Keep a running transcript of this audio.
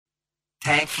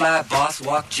Tank fly, boss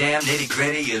walk, jam, nitty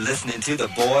gritty. You're listening to the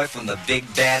boy from the big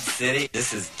bad city.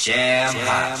 This is Jam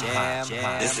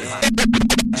Hot. This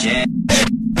is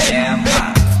Jam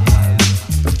Hot.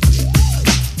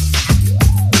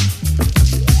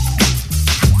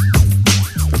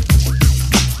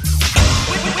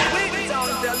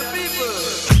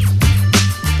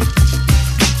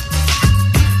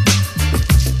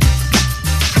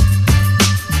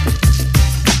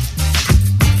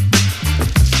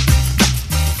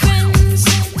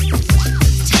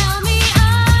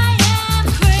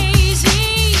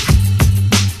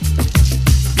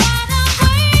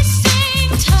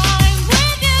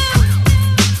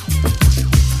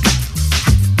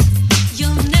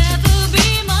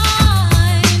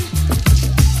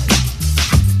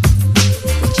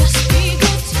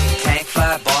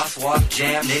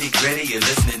 Jam, nitty gritty, you're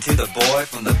listening to the boy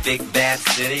from the big bad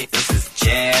city. This is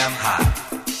Jam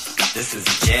Hot. This is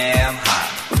Jam Hot.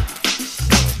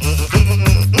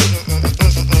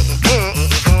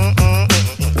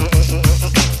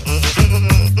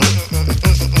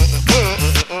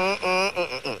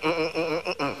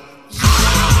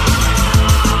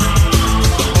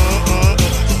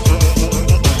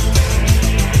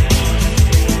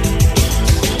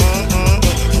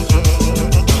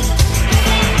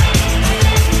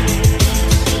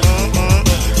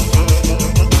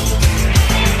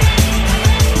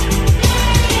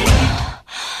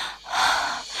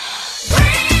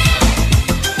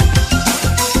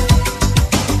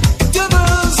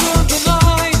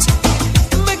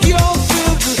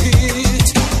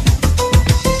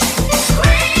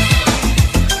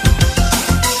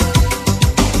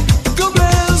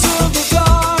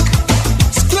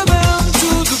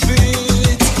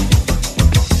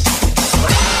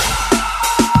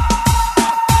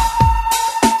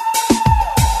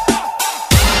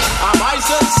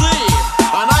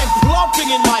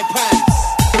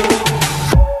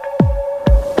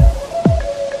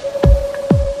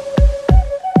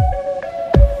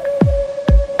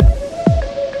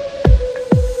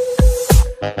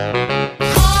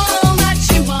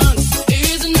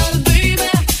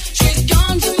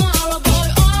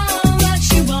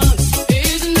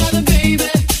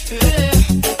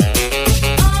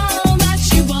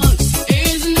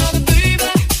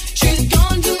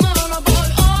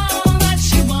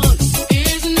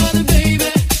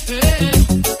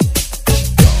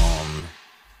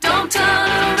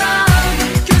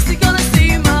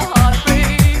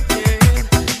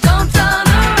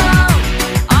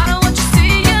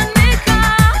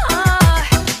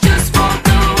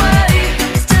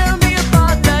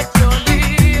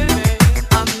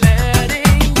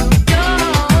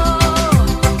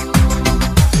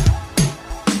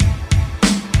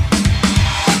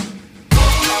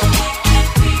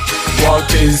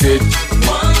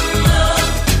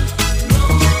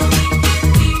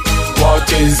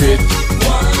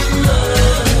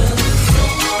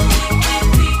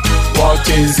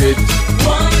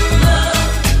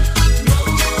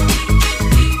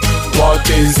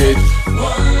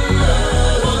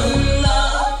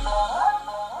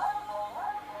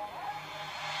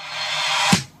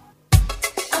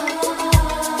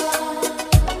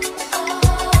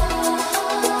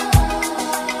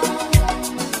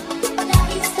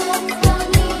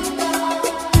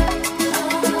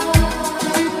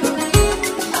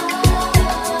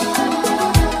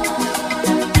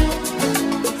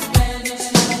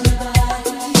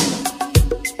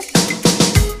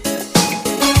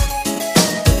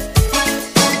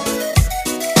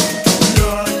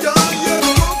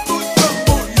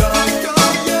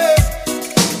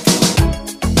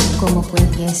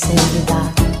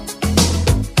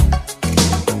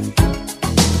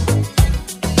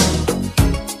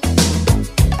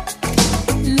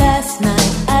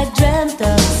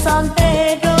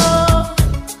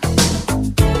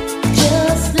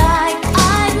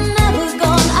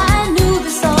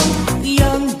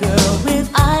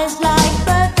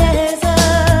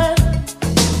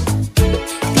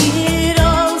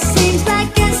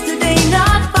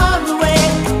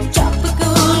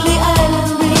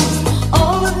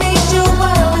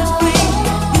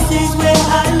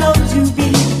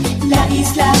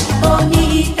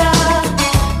 Bonita,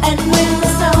 and when the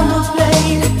sound was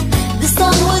playing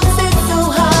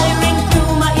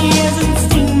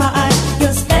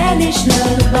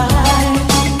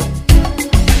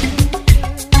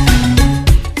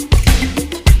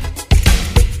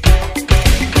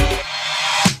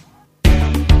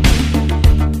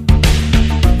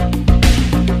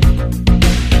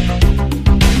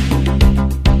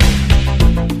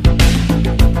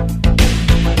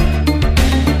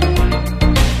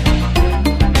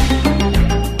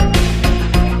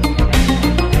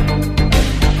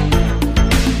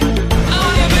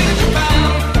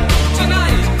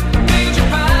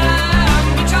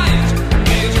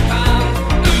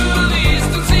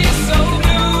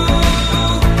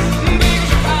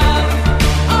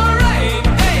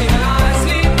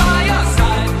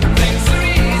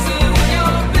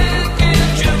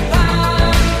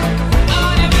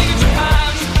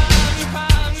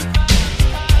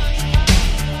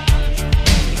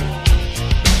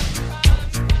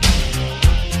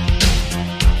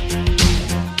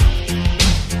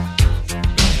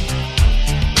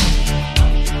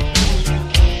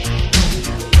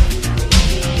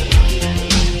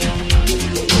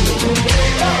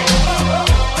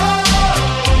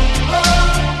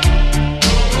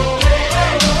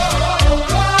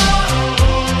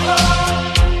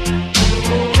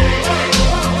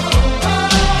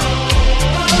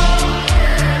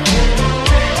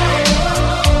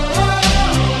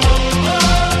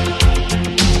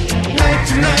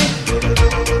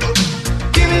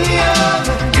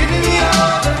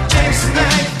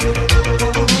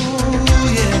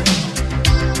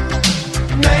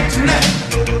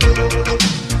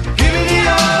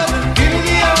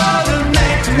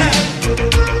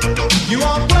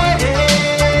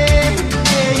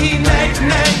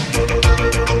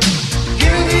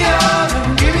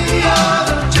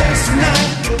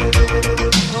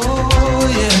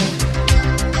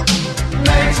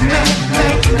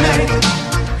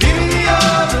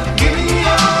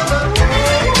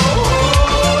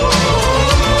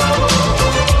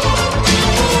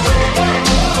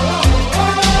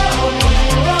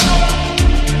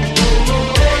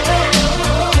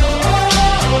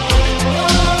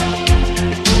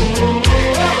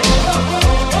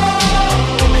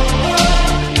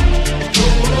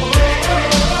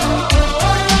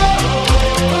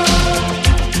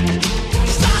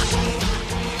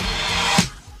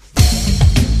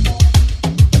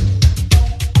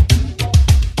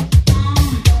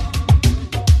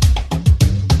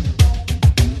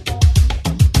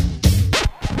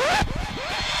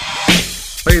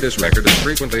this record as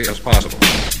frequently as possible.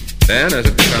 Then, as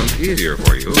it becomes easier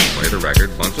for you, play the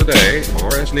record once a day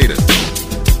or as needed.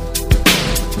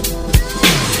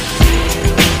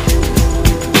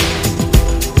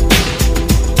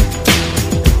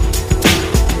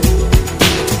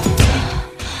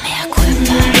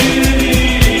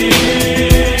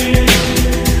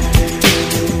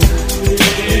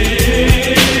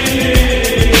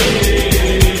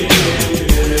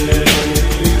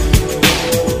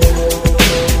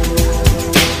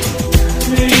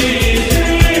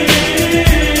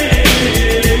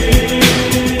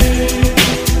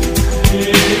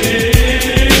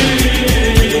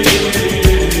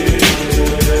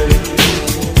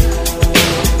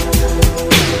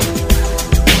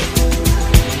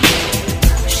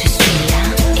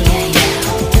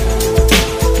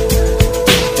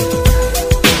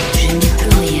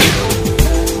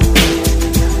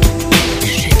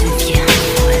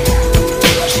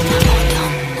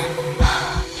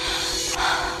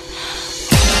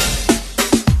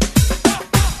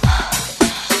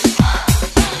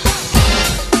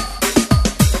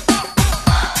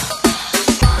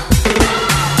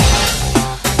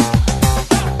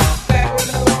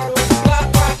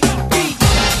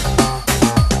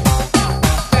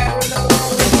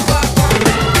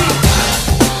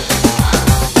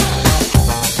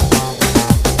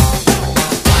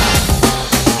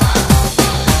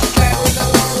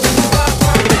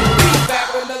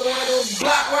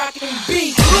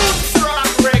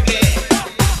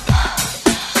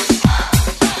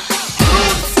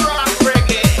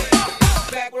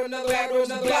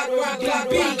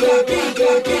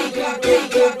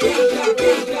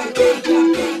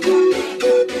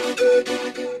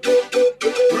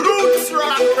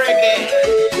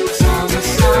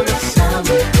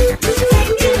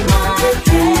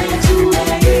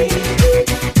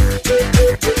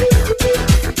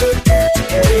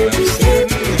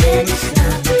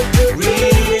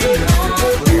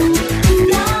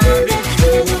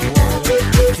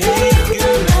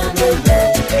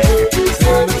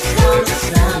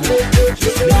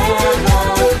 Just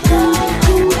never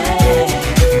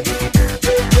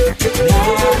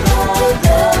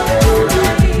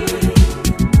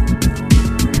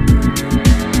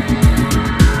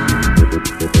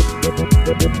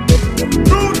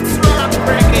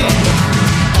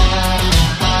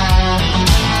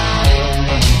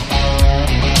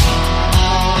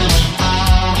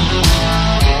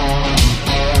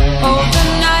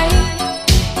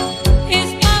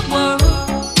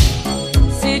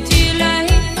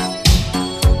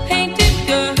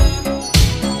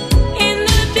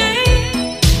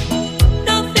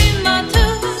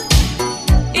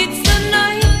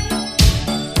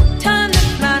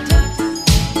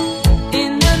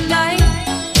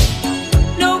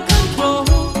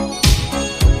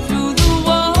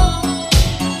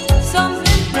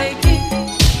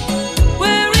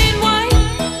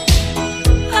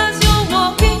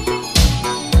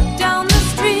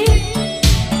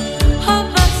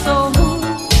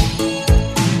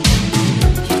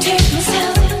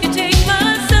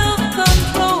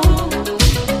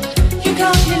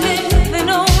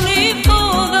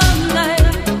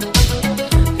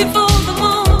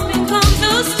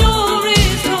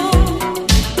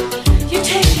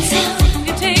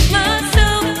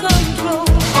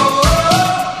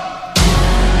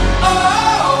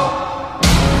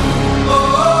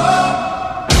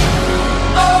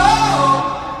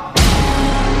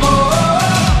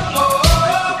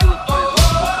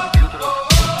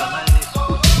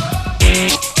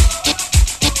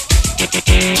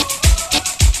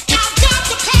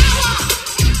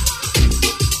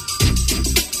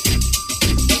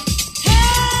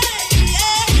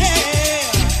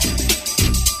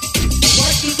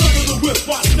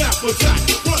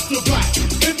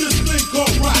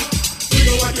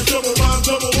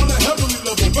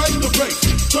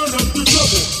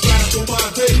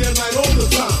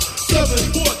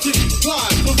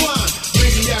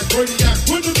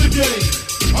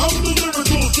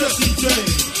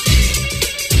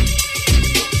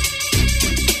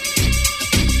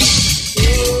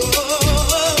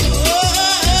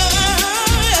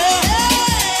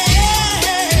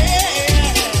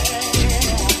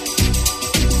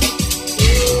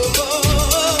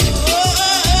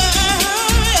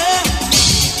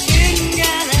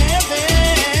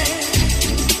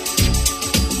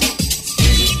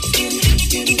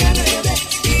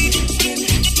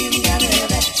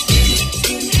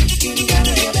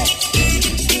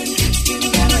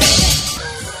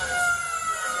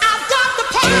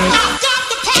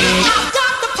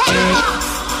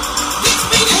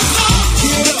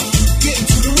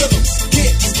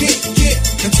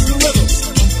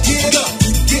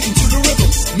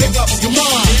your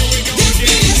mind. This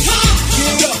is time.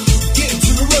 Get up, get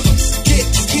into the rhythm. Get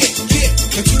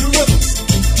into the rhythm.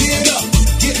 Get up,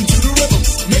 get into the rhythm.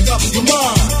 Make up your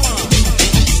mind.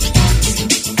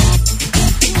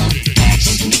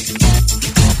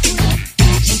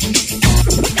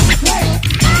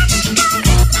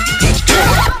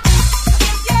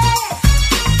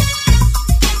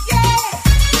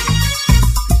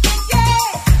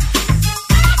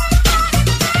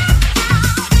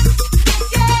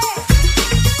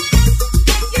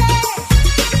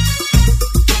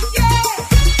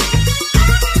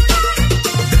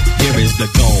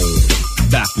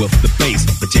 With the bass,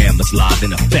 the jam is live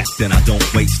in effect, and I don't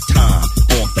waste time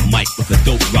on the mic with a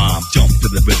dope rhyme. Jump to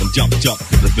the rhythm, jump to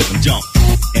the rhythm, jump.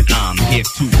 And I'm here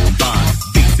to combine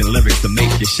beats and lyrics to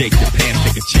make you shake your pants,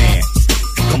 take a chance.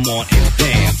 Come on and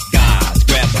dance, guys.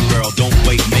 Grab a girl, don't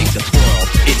wait, make the twirl.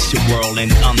 It's your world, and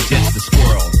I'm just a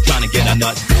squirrel trying to get a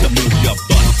nut to move your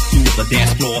butt to the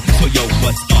dance floor. So yo,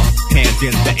 what's up? Hands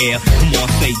in the air, come on,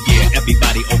 say yeah.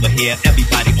 Everybody over here,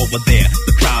 everybody over there.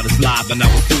 The crowd is live, and I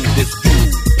will do this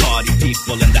groove. Party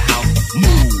people in the house,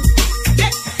 move.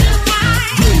 This is right.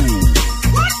 Move.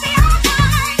 What's the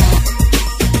alright?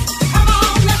 Come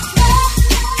on, let's go,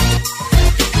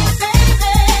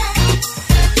 baby.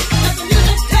 Let the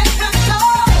music take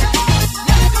control.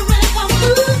 Let the rhythm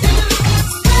move you.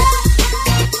 Let the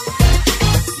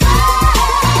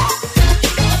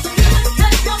music take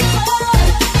control.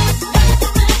 Let the rhythm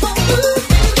move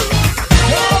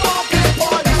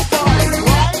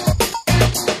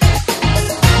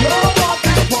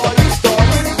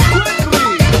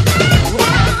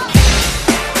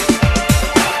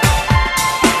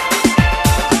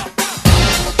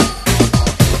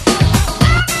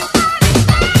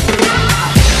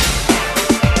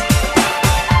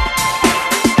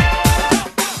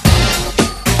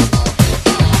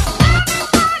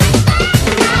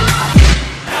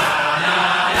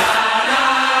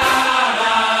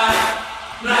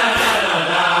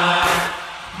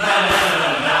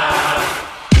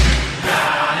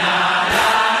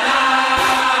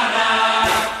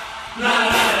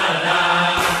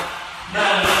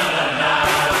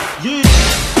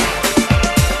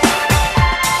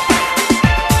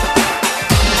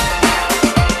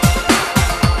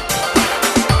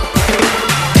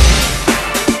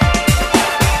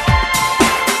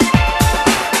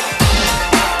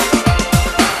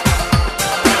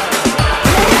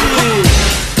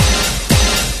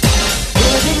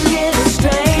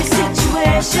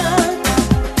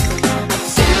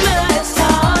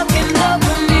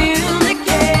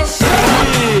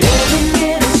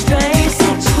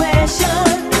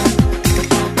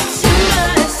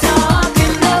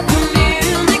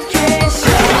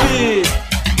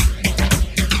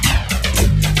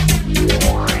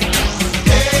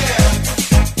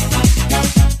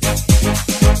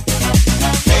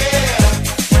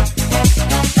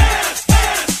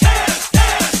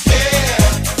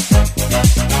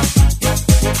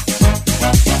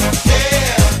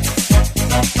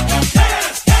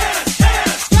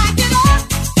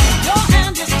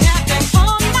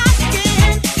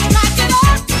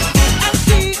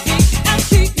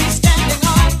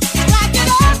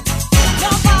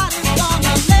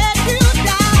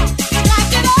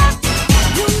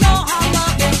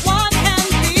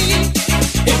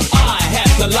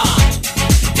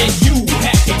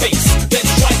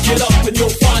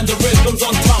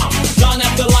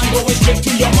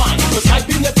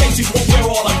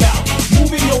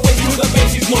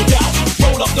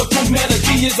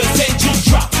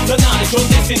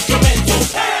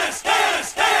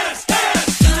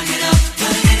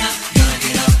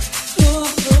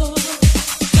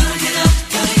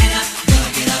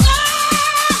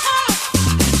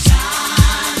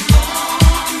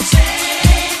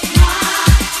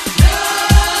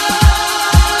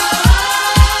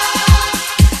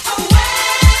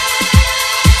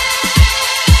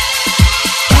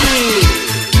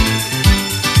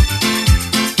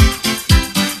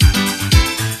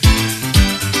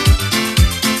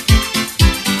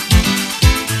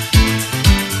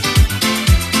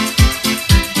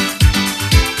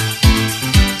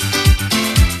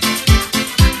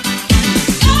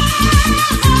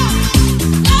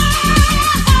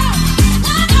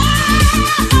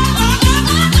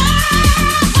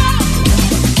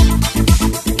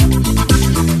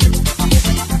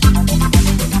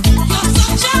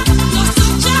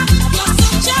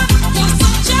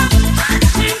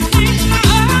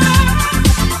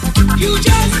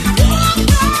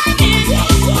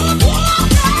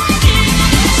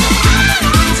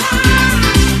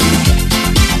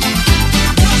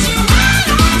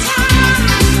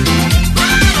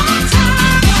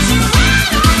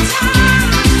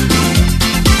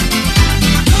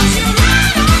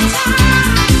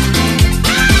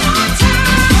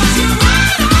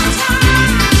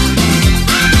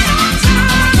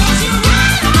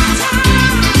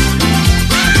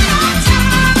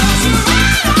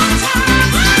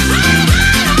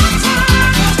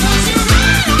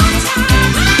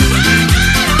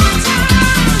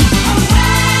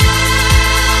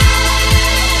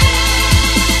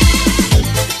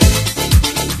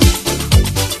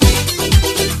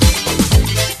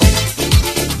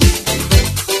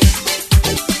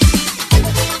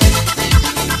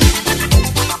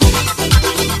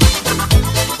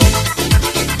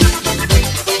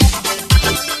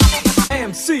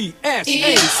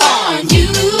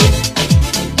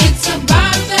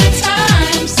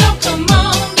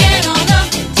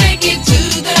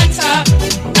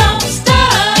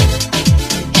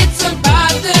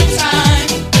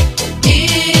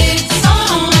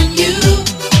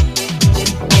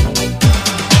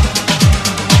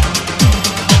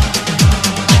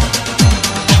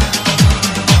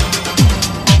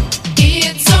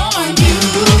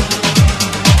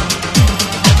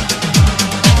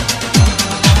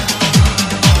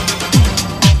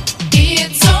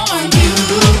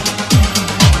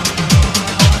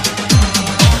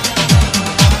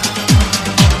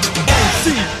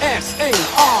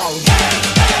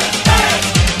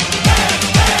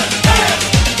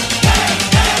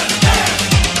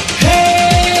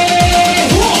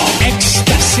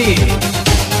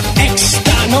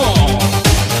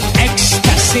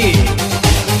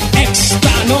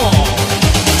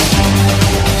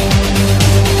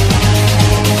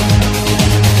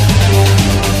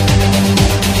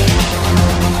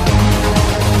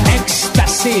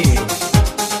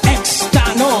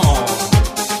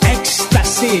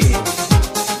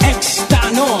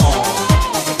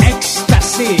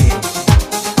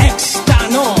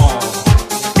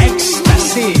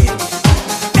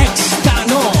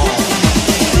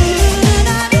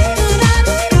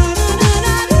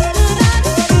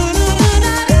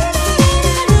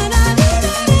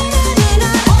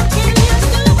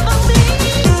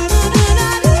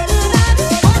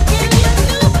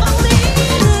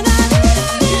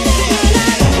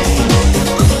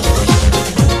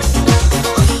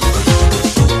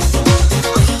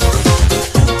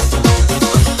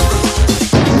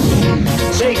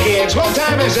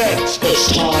presents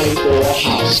It's Time for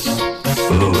House.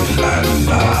 Ooh la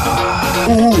la.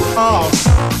 Ooh, house.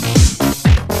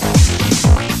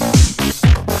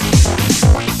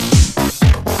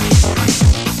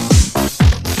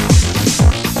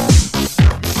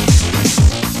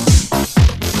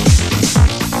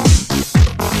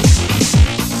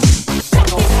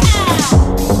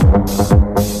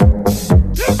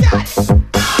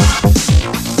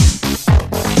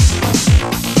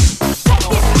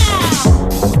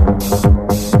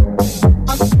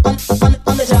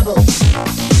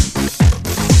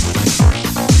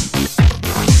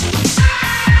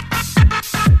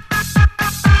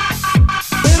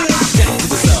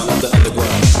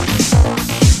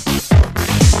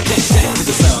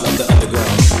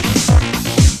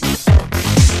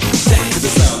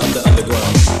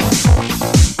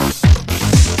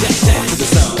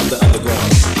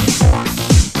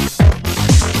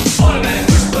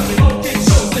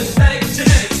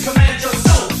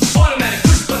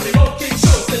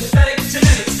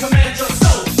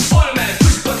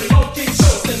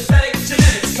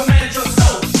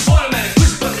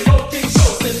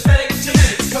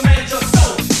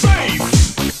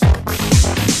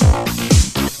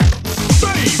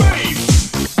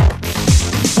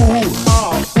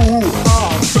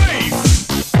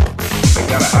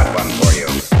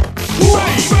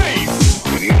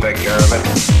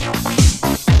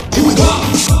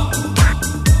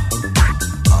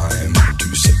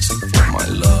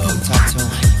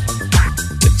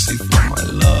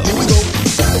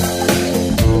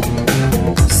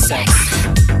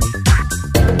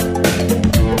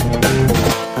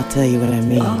 Tell you what I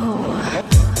mean.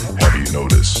 Have you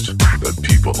noticed that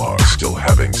people are still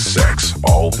having sex?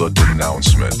 All the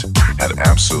denouncement had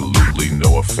absolutely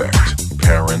no effect.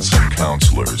 Parents and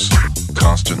counselors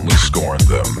constantly scorn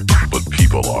them, but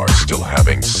people are still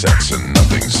having sex and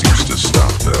nothing seems to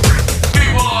stop them.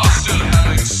 People are still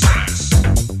having sex.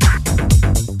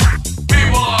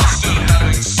 People are still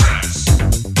having sex.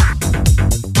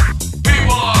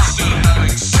 People are still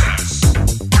having sex.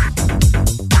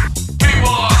 People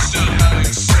are still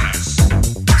having sex.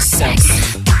 Sex.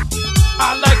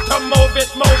 I like to move it,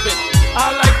 move it.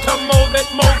 I like to move it,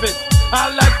 move it. I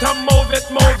like to move it,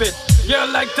 move it.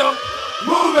 You like to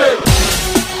move it.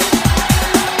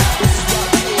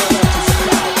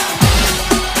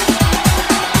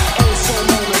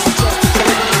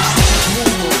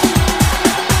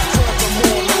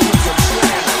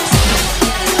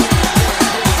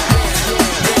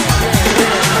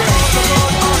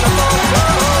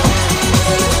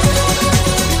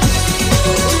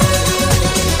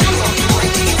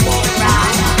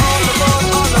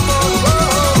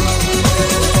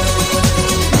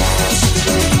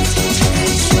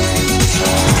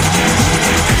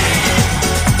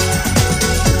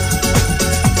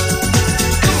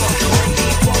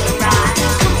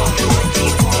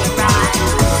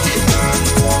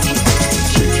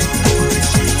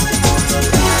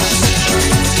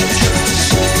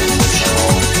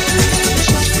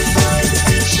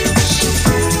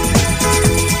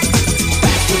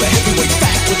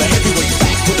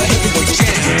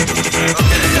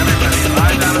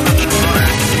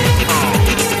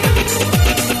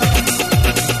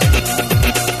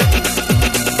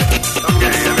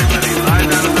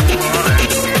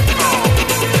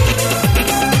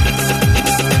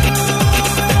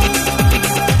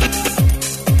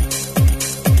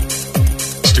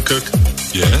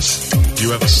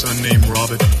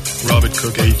 Robert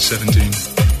Cook, age 17.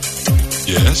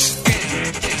 Yes?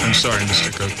 I'm sorry,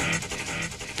 Mr. Cook.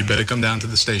 You better come down to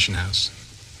the station house.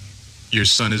 Your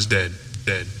son is dead.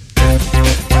 Dead.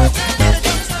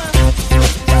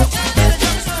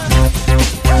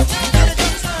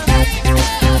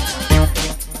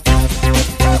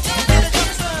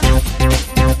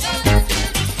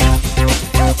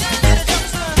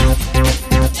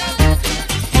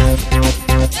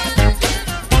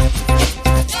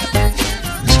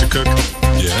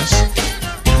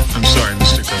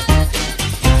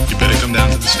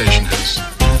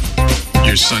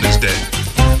 Your son is dead.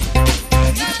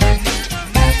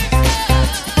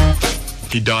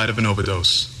 He died of an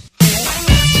overdose.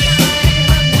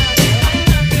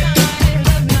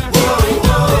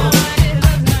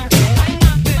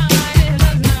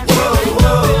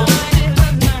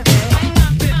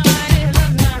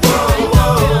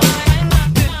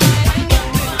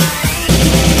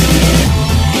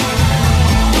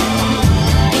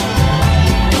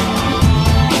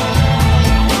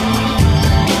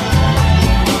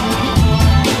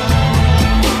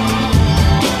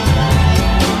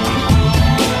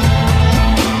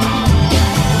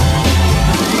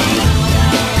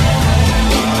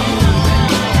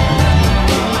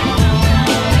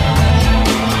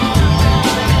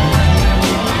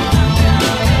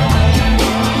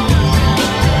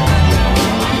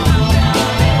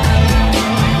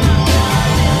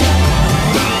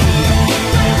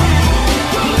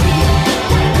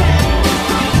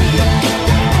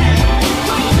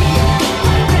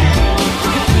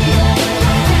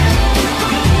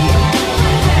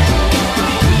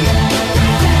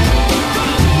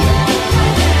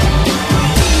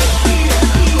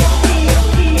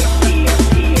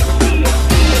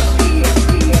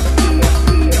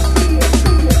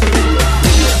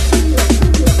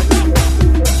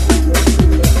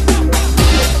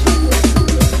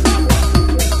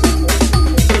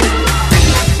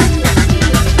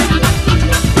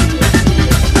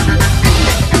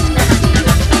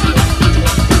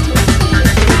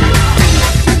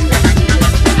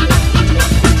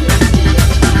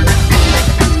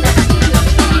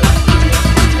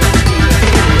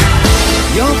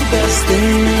 best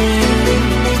thing.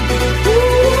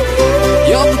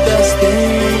 You're the best thing.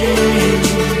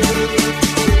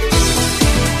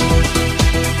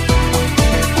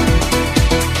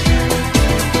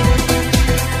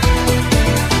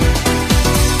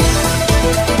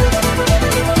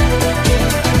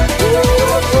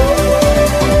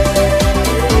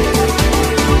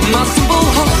 My simple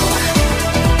heart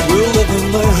will live and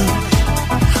learn.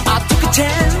 I took a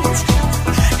chance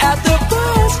at the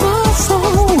price my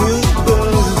soul will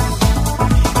burn.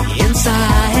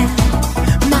 Inside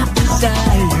my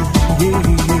desire, yeah.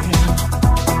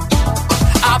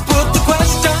 I put the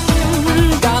question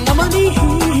down on my knees.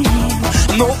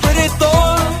 No pretty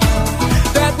thought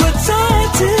that would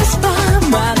satisfy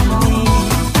my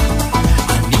need.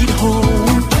 I need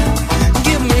home,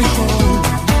 give me home,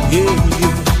 yeah,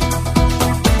 yeah.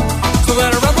 So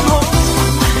that I run them home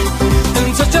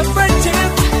in such a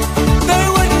friendship they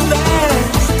wouldn't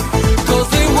last, 'cause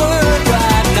they were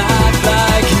right, not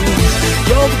like you.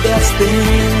 You're the best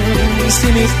thing,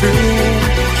 see me through.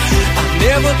 I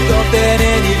never thought that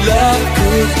any love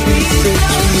could be so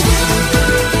true.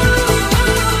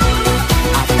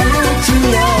 I found true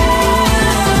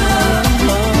love,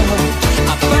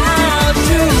 I found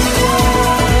true love.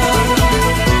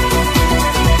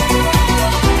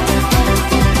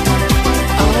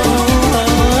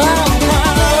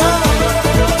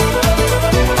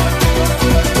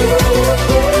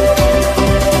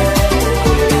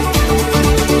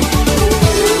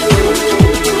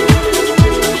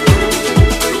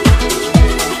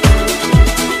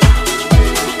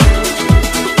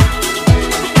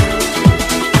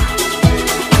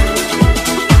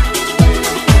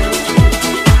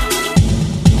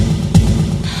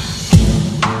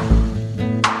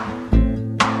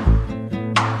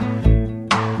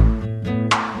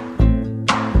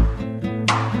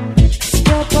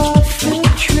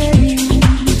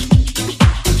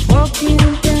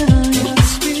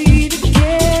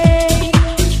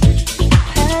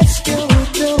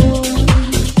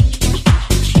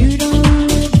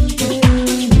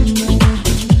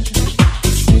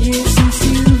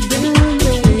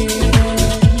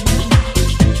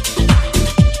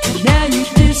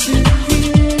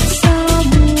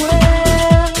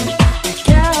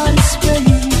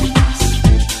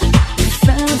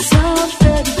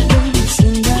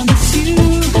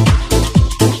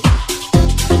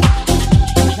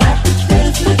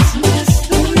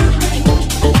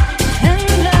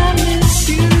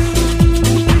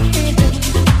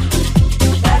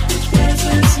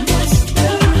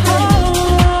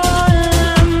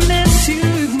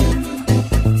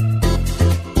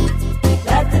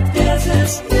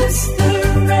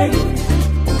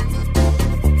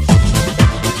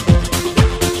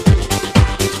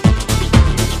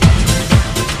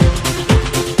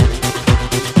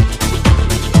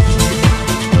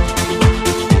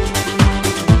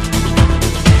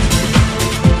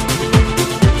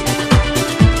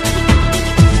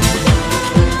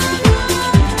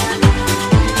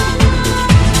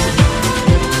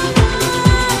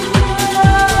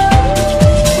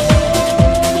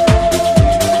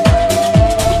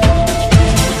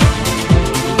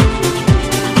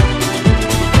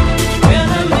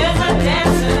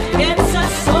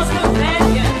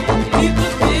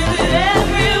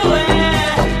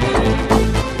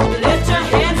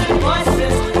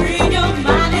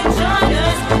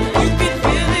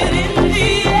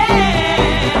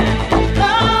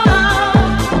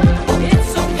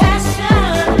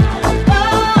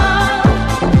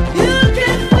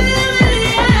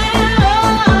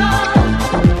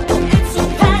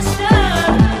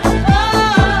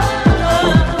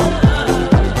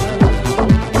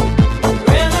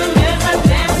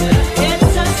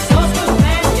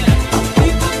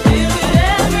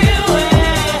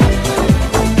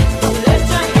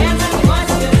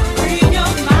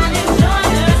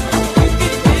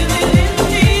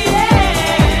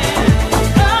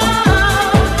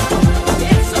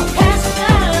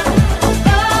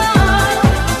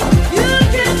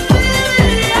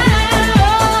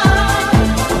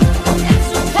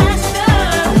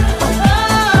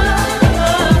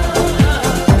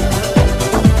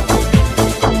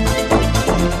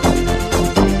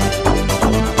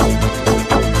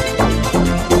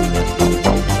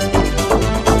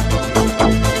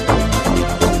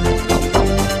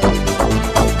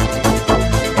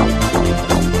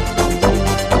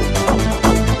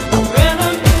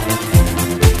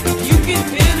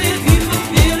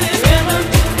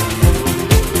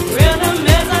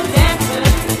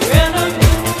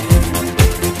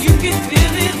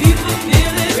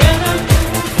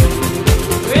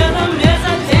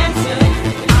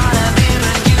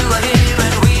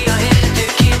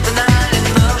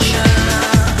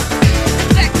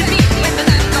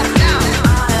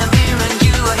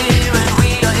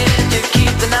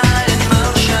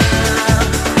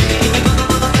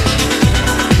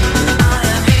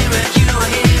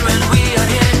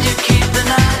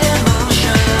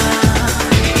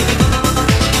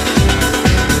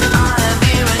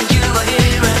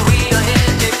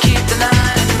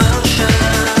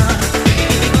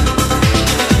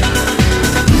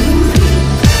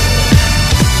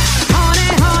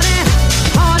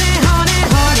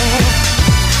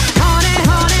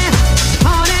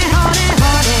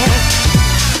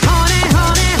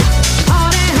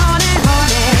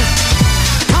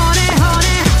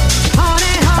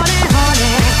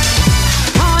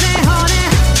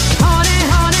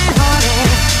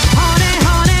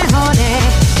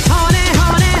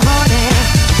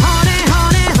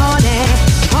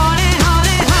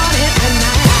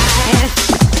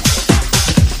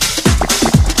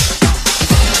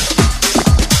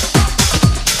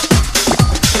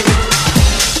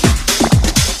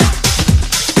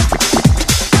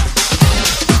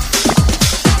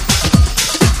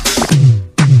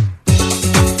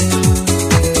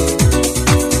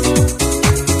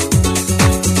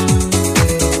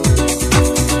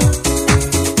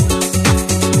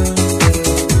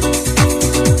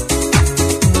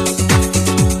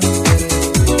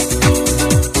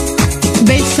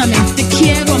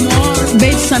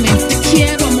 bésame, te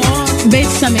quiero amor,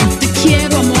 bésame, te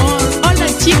quiero amor. Hola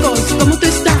chicos, ¿cómo tú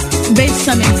estás?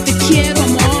 Bésame, te quiero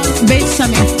amor,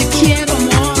 bésame, te quiero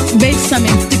amor,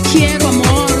 bésame, te quiero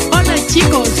amor. Hola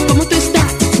chicos, ¿cómo tú estás?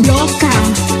 Loca,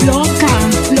 loca,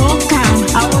 loca,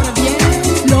 ahora bien,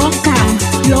 loca,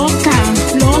 loca,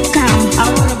 loca,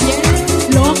 ahora bien,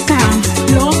 loca,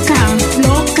 loca,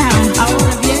 loca,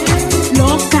 ahora bien,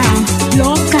 loca,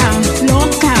 loca,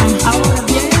 loca, ahora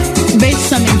bien.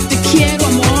 Bésame, te quiero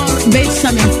amor,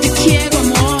 bésame, te quiero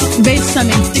amor,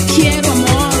 bésame, te quiero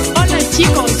amor. Hola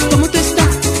chicos, ¿cómo tú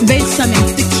estás? Bésame,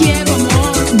 te quiero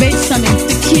amor, bésame,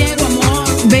 te quiero amor,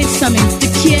 bésame, te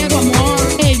quiero amor.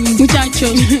 Hey,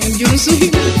 muchachos, yo no soy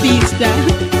una artista,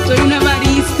 soy una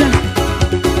barista.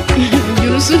 Yo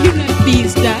no soy una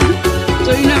artista,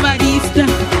 soy una barista.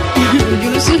 Yo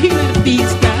no soy una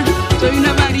artista, soy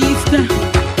una barista.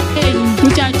 Hey,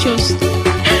 muchachos,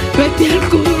 vete al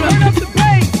culo.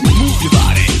 Move your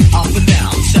body up and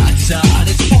down, side to side,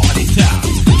 it's party time.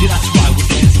 Yeah, that's right, we're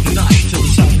dancing tonight till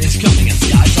the sun is coming and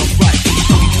skies are bright. It's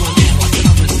coming to an end like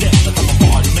another step, but I'm a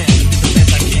party man, do the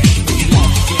best I can to make you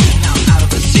love again. Now out of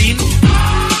the scene.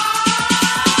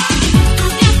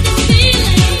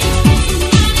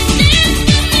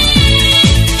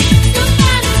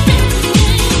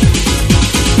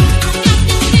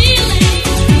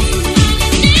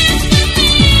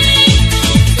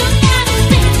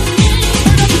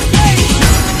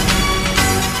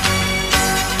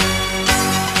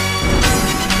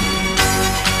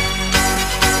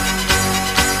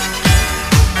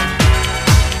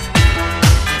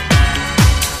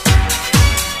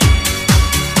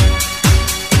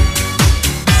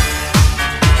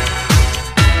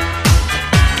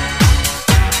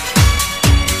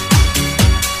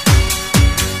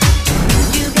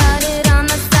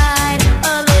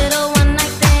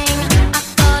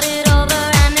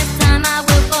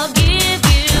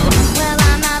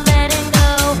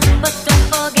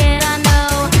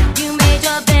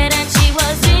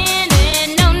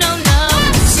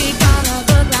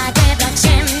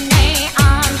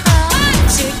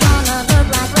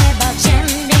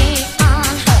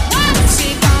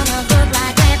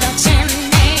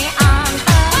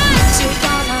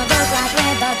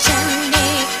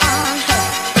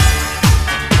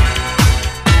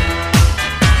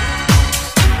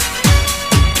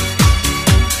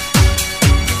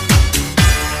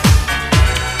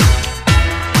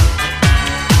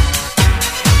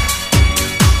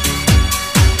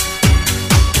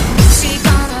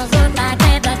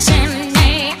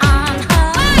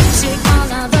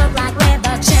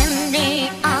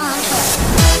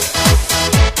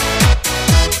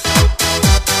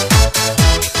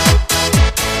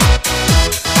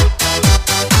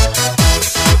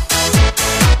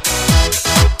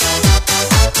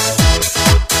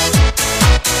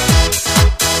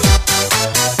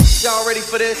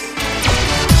 For this.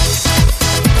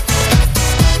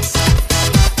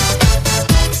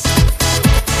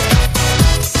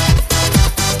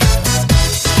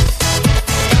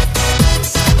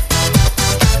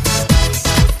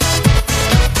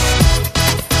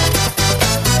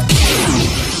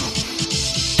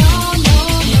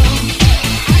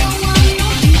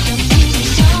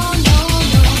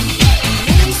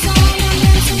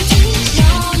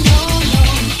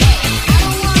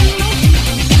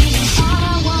 All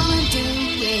I wanna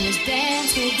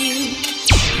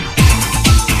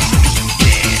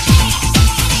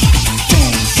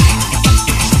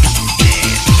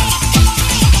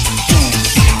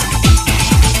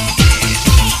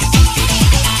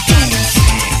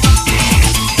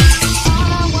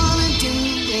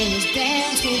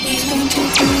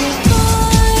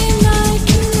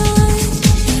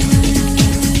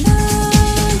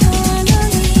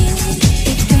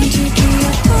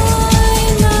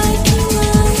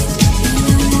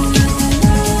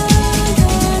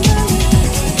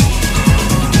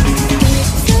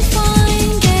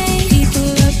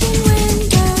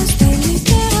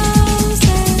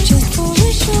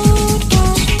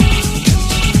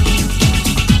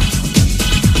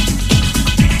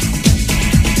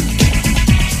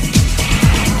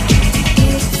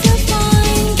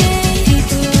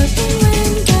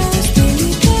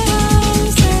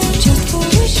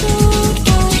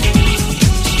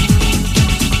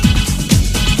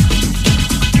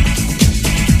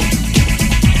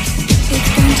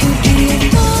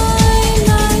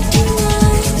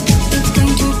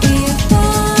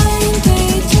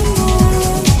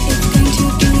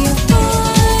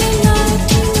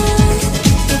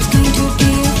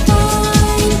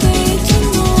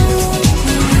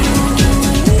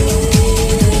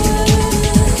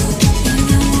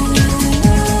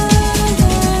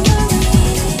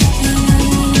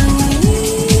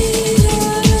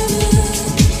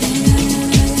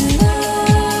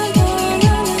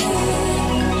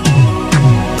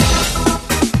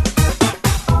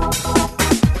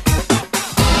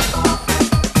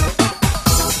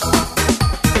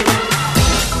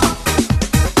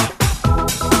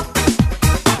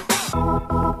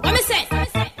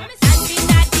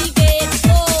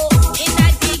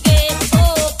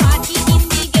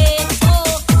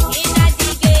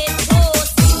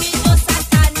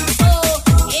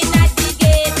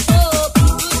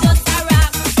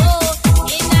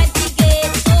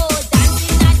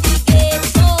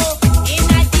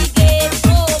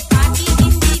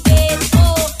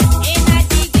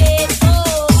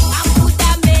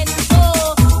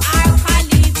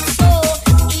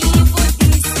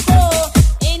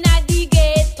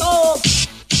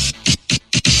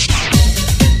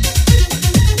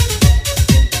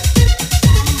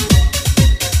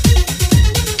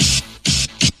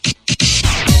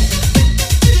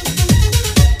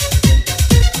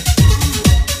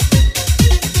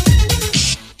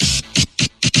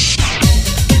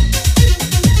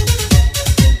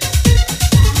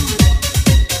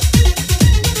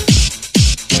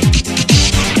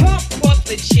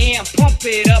jam, pump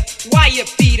it up while your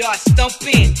feet are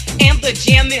stumping. And the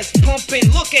jam is pumping,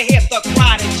 look ahead, the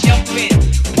crowd is jumping.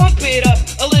 Pump it up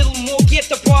a little more, get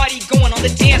the party going on the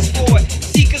dance floor.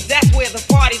 See, cause that's where the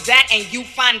party's at, and you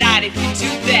find out if you do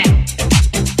that.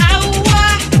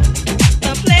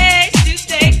 A place to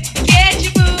stay, get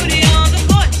your booty on the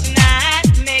floor tonight,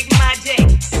 make my day.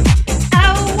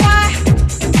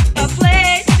 A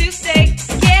place to stay,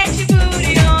 get your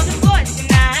booty on the floor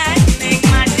tonight, make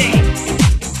my day.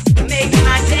 Make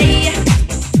my day,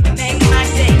 make my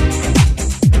day,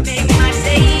 make my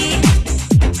day,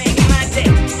 make my day.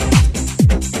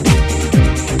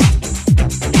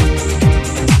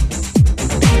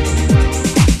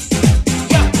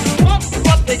 Pump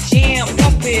up the jam,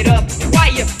 pump it up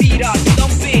while your feet are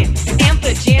thumping. And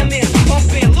the jam is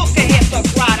pumping, look ahead, the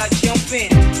crowd are jumping.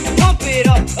 Pump it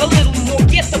up a little more,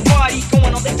 get the party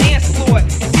going on the dance floor.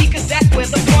 See, cause that's where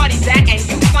the party's at, and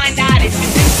you find out if you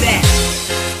do that.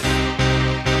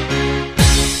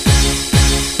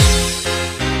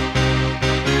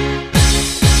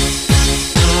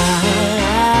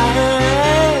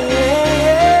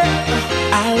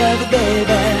 I love you,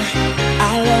 baby.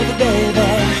 I love you, baby.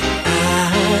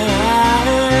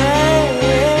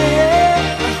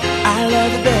 I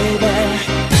love you, baby.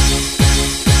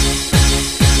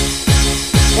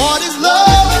 What is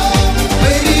love?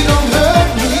 Baby, don't hurt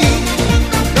me.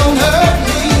 Don't hurt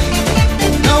me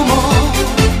no more.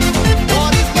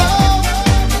 What is love?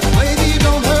 Baby,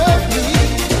 don't hurt me.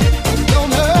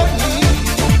 Don't hurt me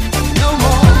no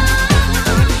more.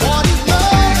 What is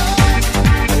love?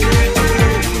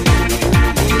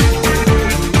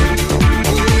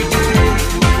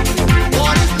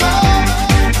 What is love?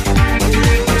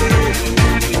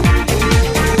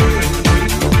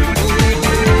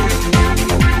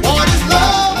 What is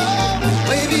love?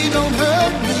 Baby, don't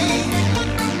hurt me.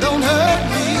 Don't hurt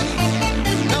me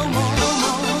no more.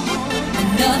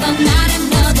 Another night,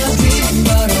 another dream,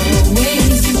 but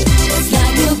always you. It's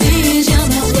like a vision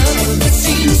of love that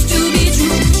seems to be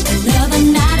true. Another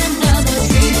night, another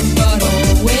dream, but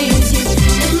always you.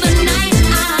 In the night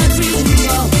I dream of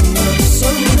love so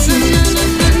true.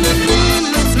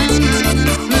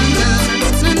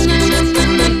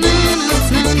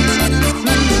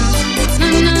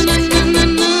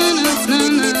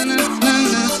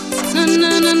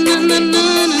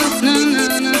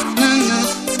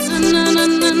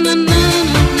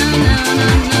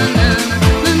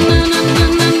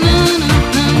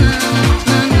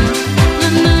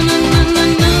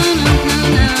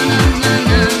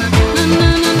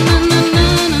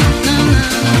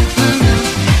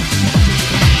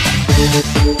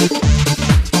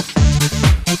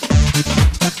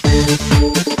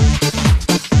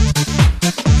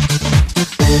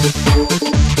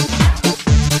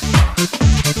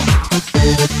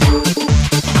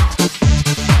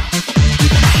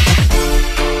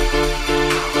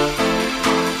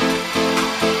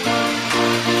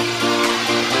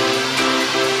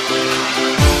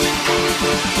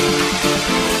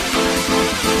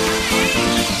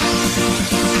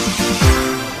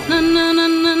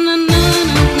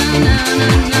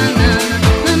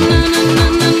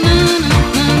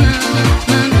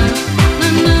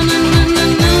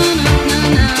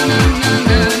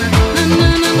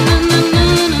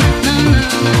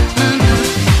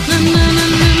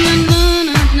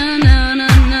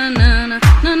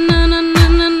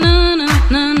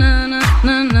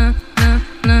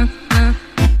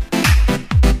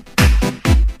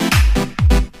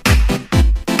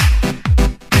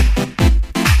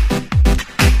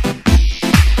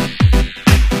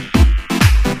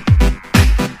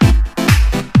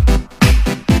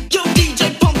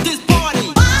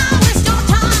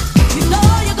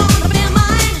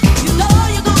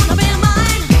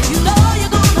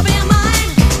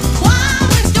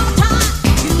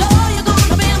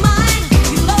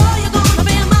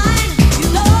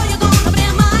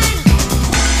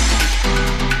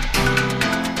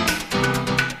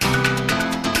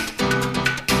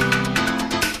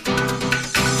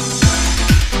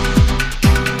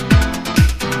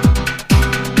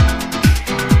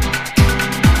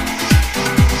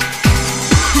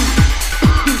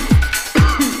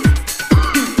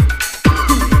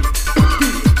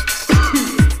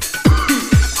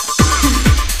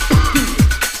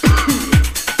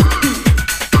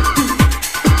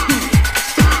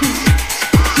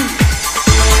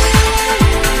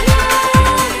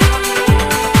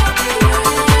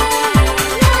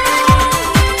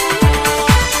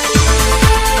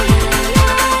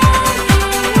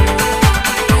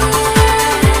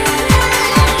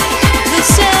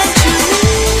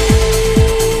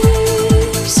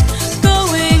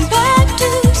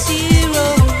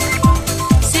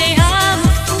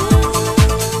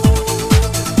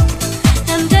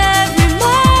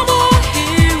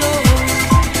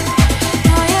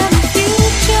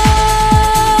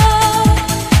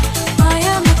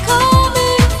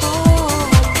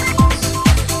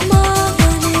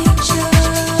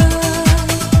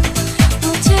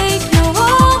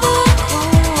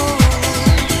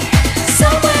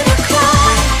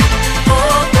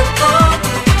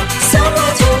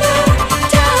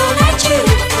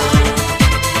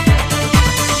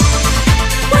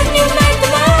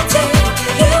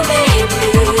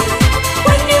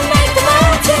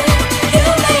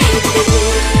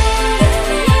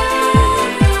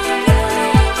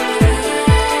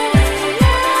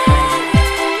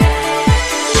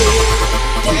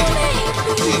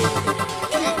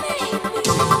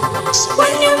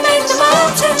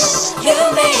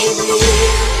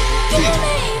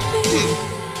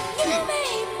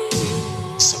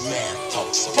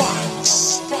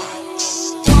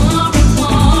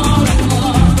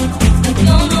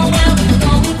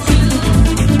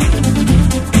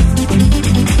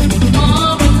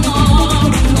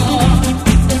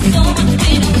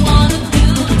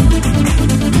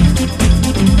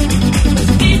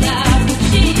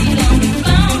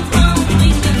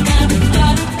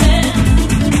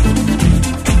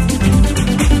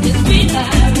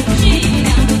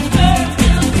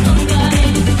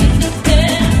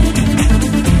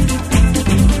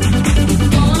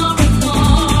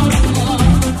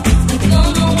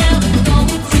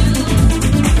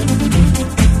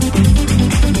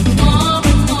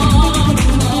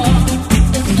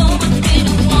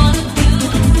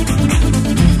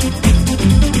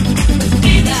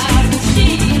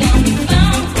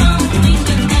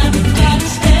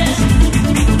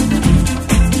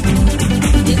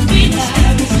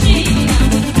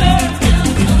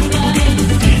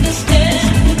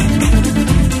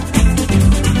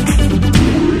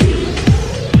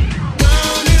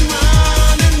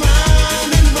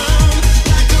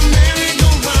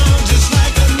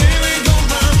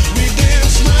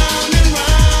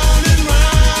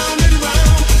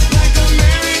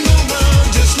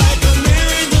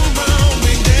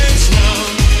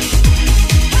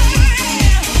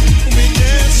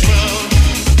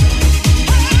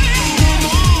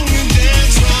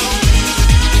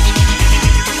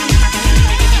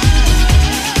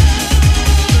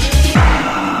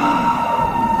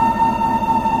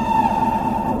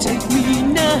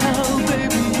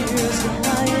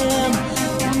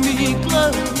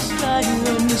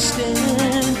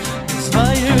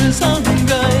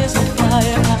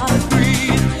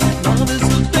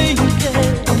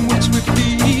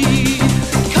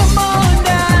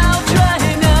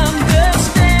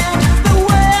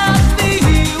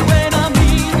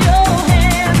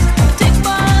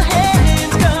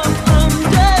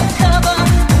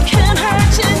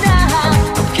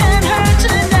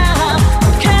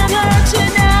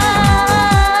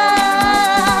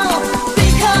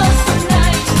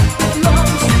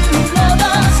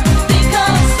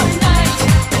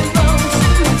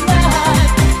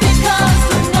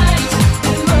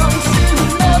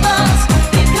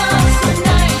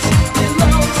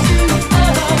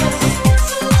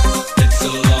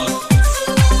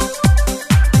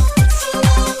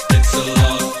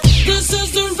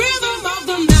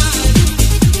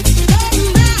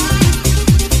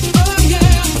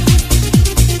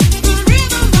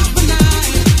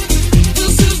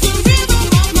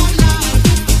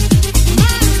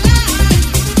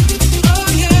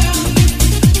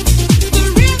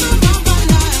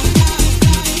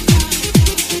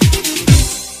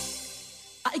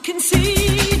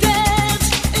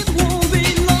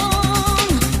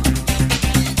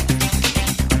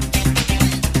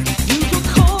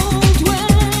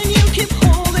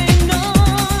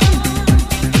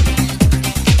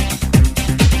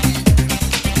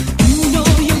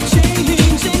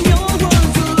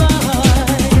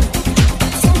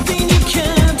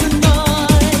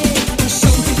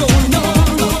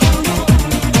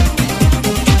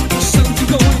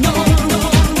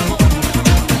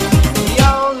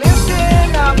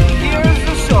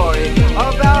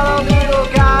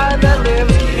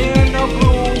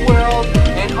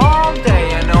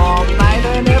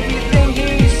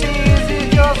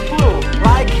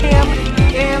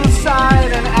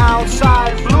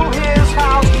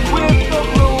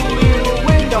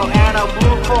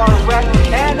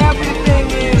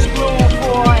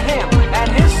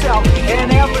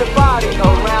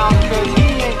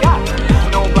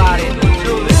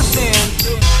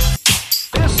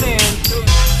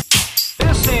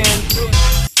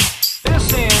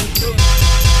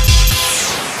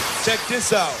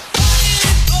 this out.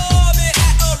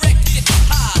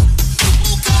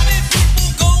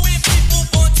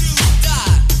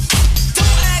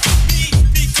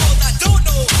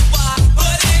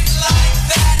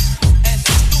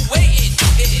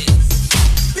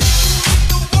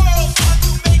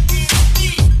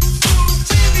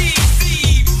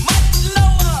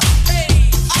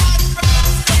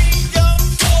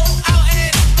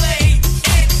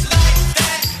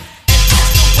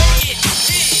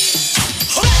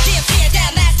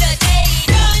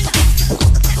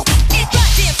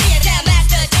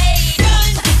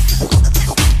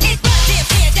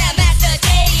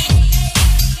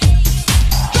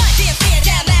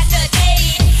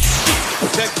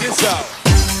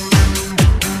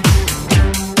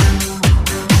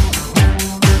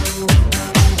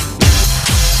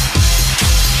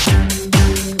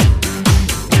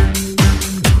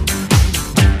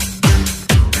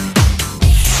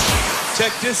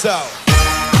 Check this out.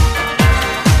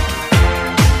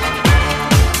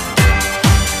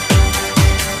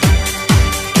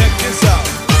 Check this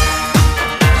out.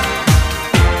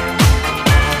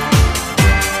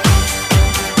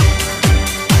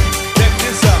 Check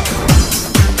this out.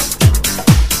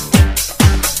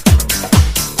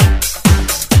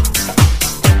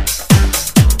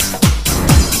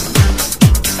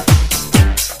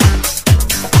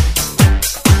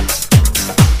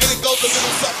 And it goes a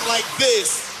little something like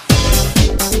this.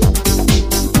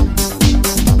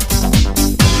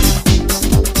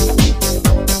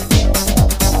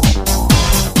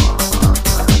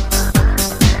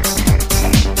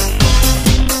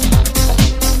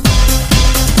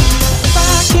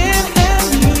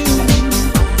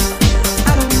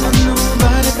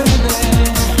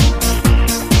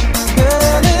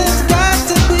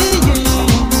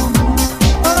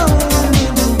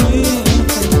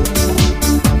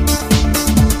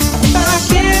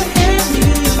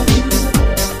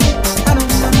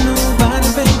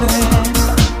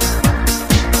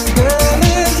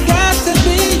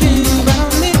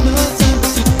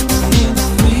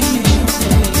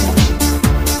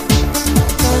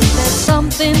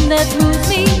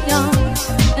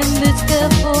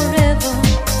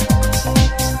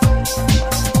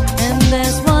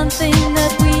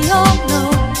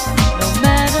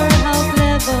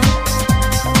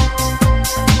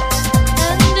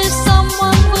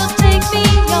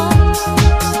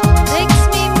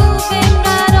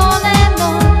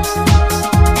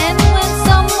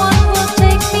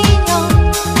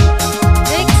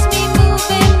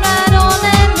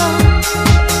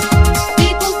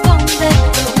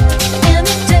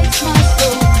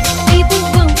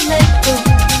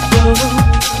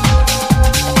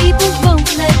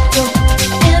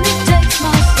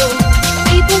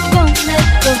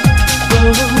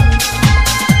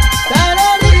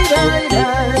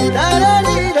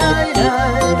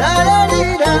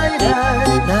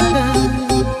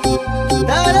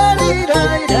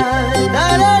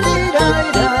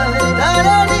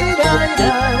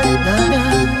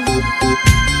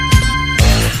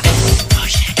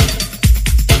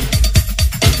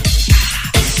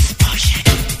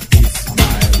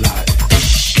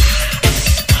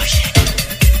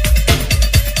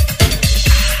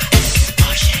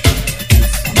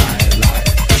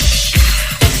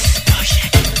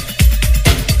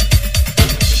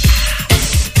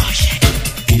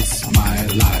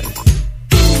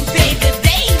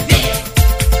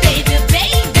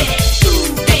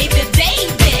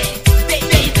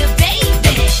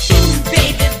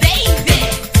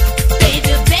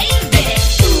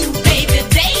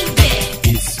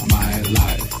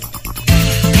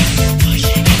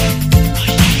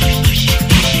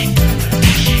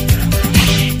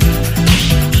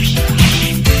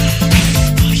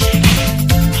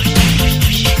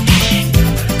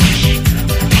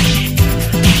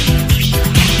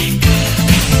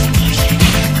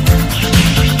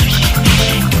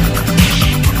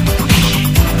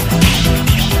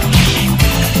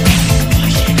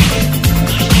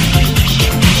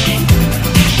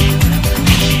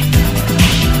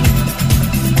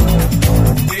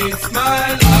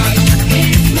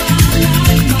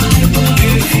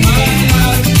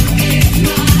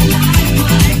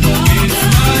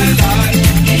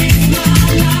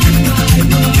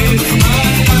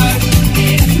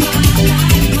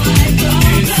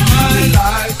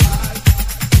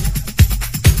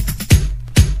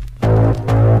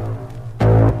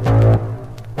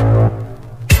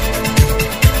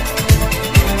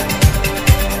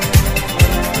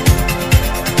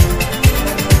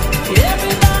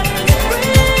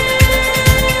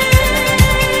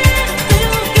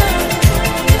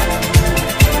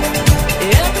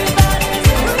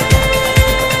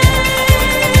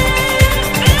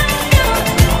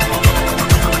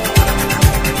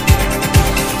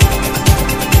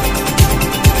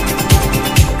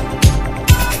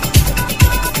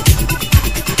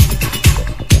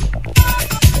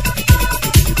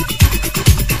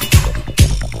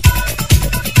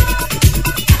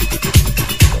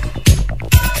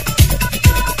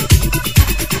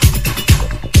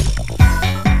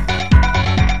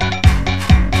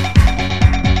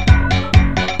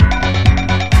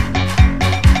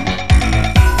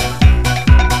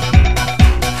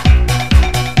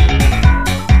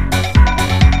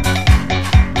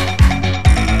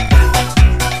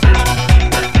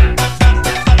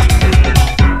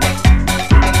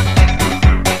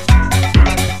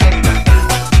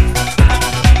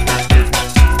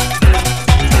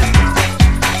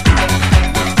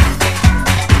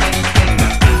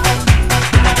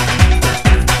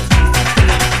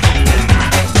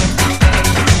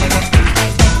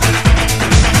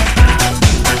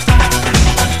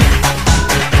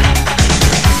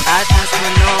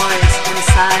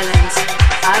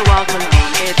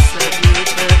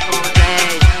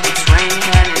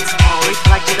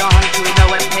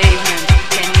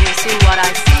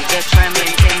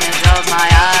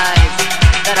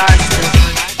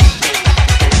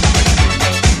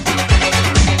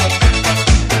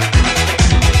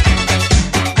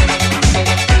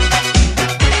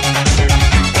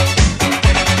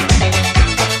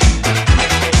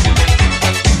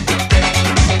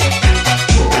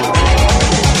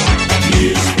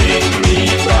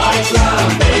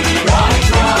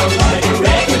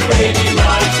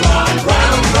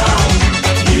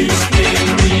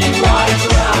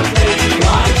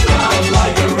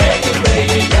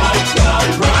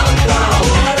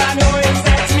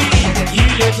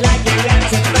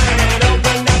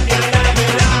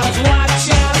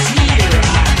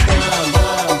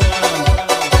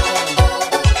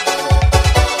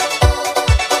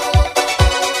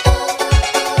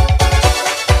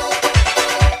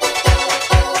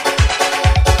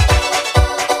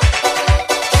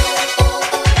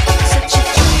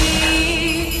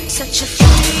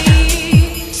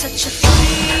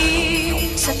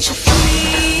 set you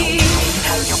free.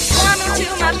 Come into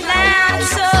my planet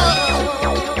soul.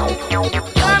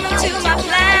 Come into my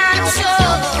planet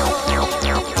soul.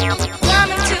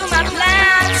 Come into my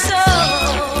planet soul.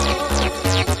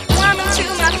 Come into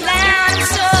my planet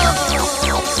soul.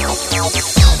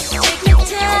 Take me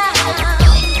down,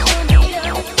 pull me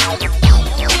up,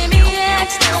 give me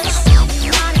ecstasy,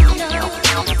 not enough.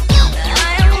 I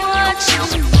am what you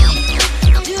need.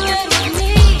 Do it with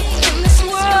me in this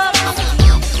world.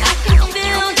 I can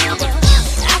feel your love.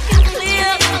 I can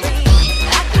clear the rain.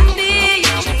 I can be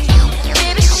your dream.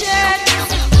 Baby, share it.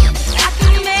 I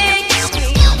can make you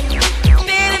scream.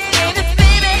 Baby, baby,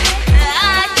 baby,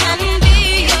 I can be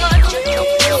your dream.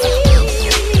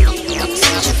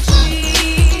 Set you free,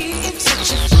 set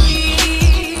you free,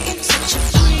 set you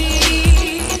free,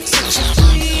 set you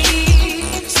free,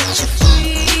 set you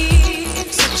free,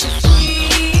 set you free,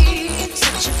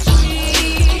 set you free,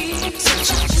 set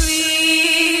you free.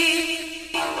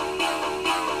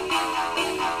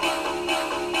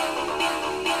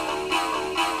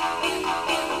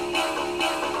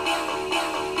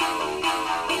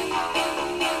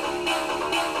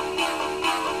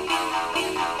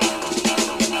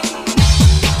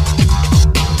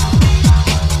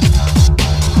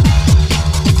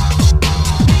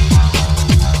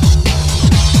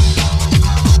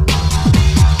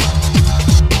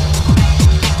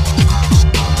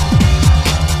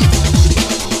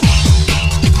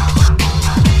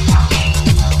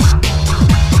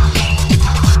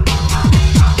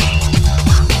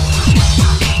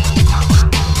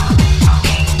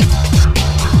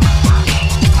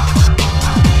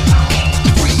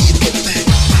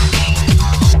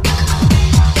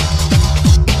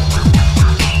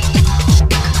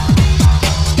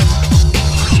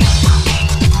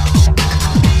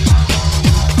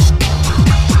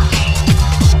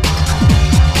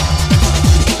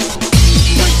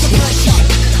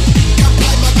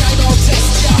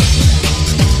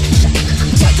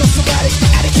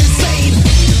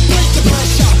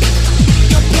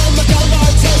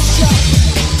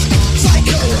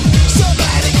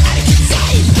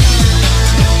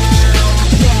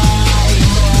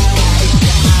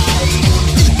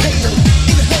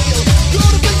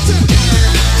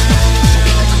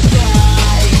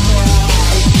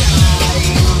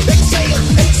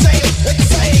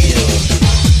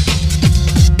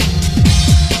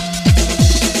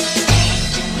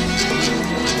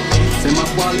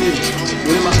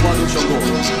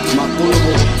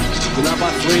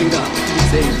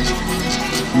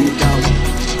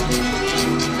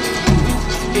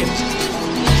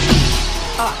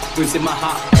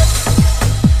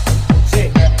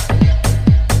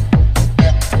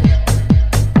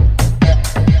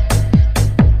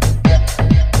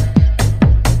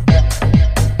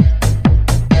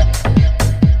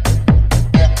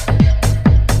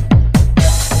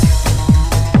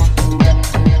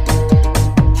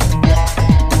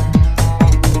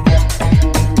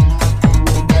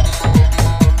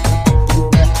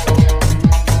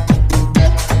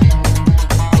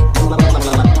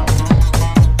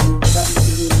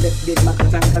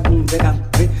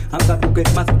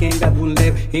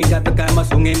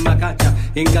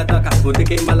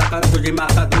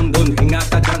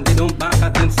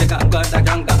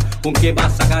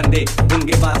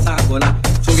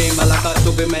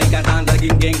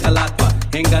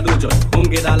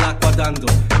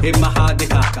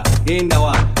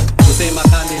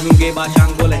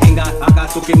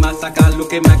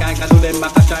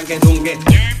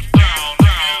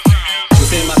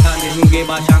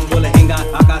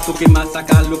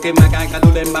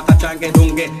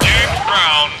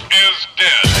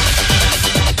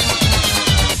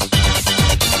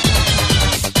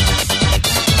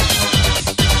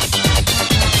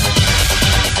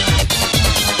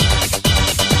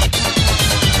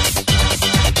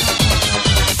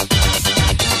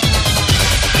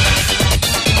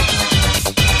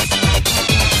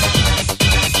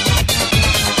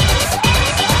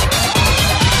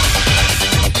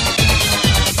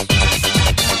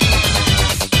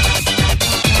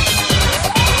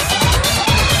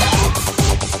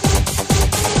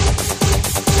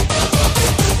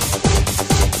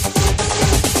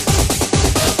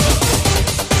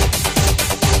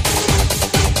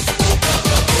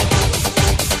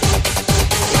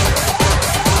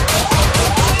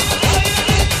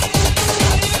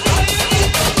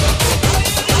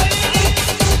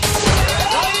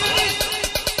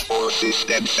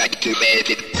 systems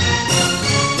activated.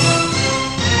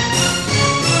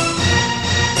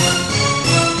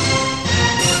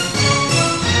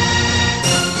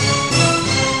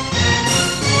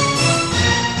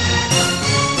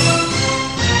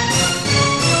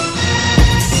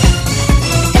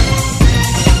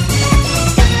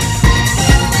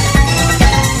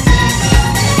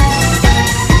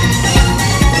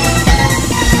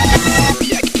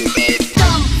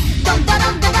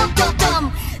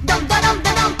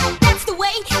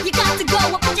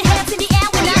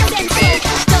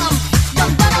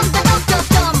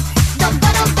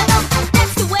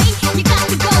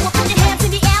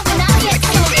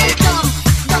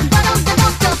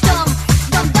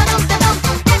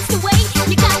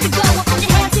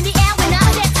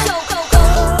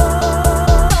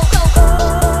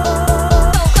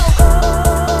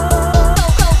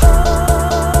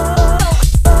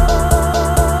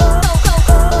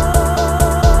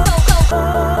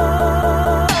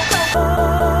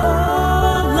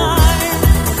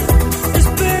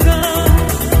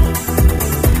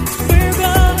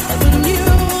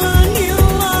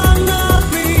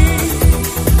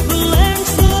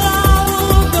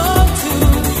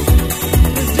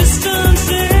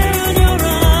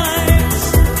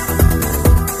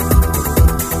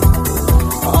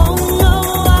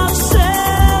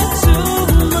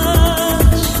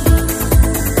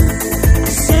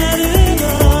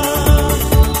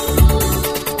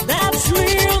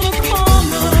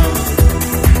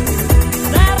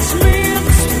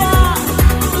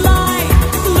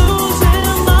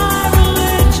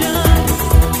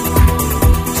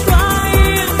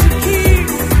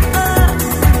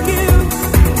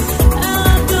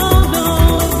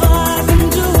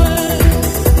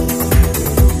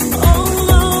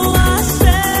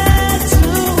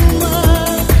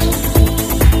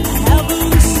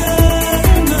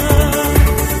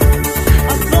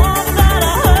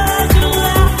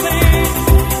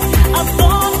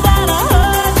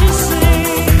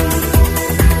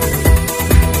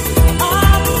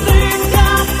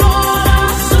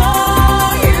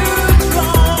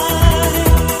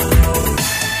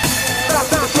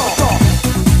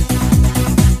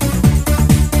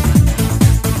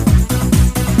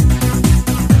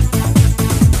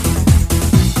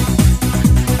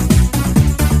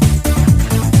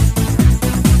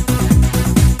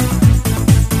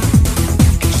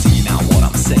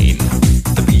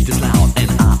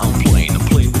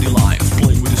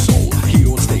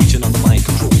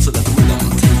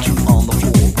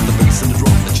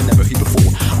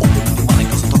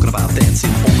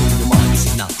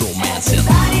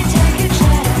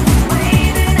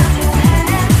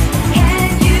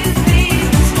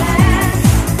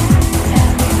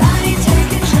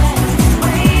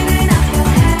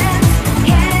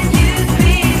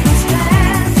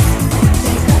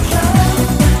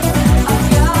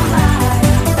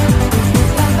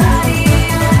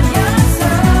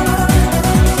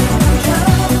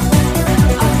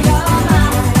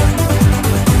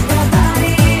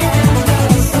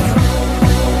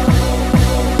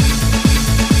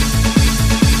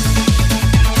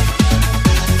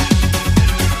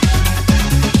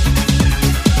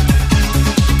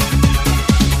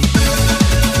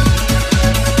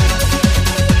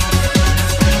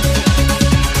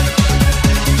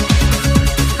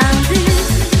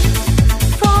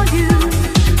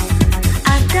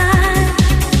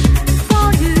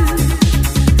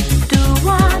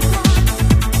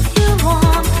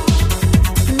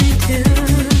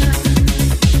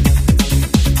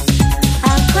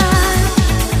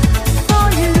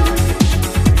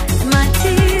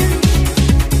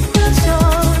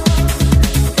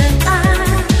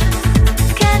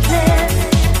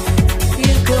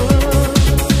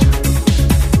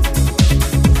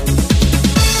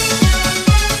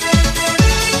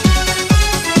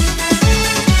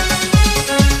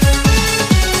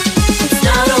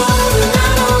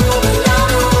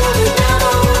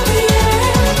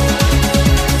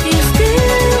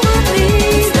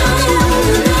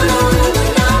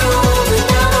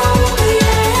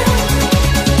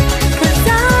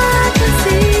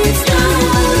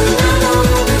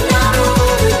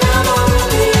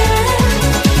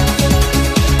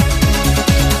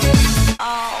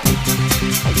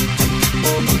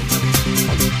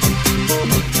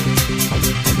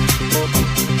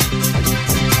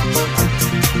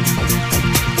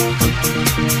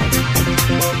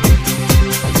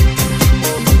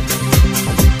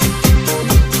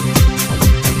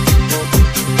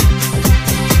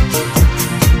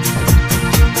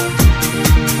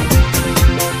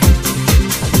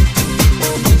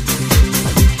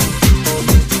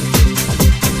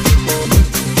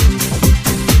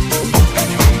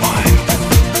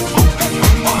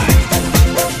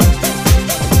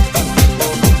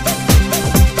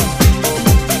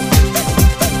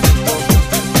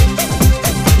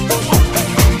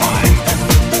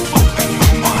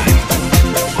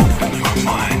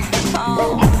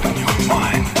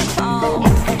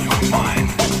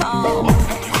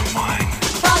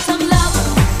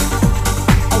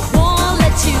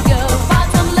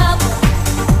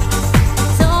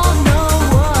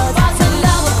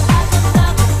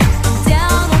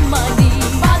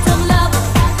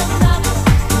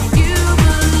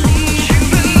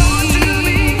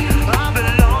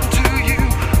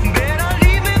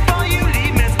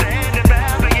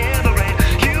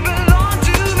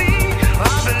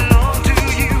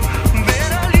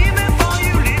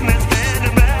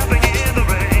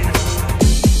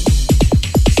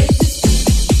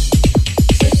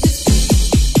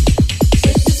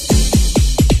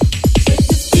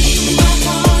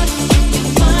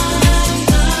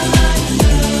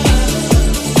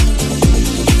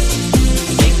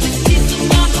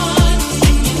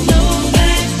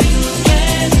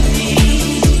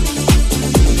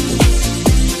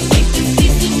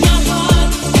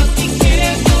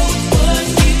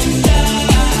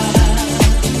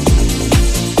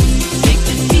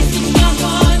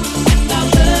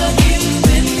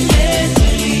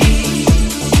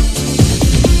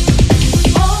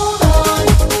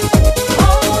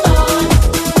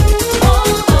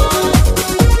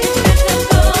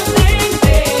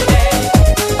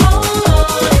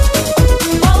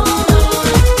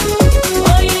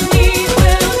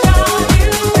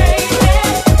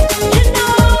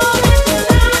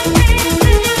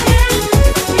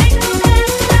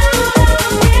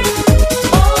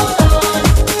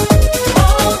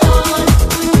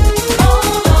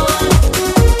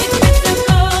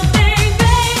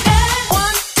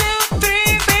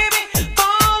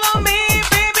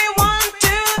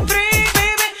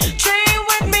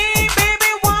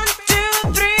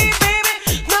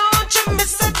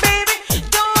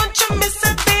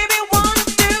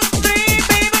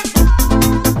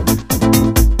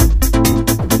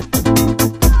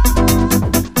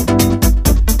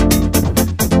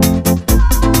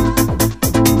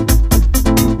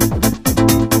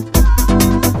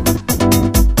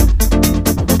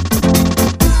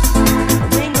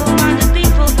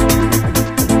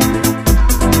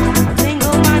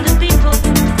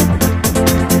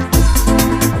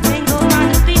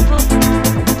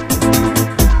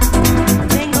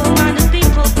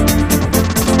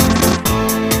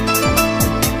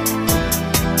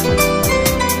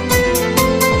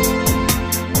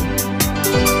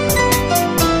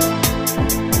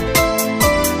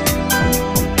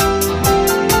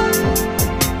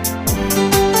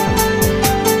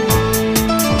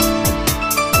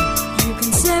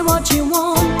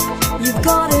 someone, you've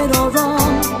got it all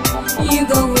wrong. You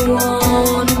go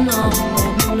on and on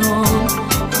and on.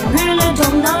 I really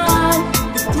don't mind,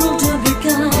 it's cruel to be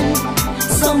kind.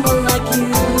 Someone like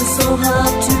you, so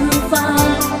hard to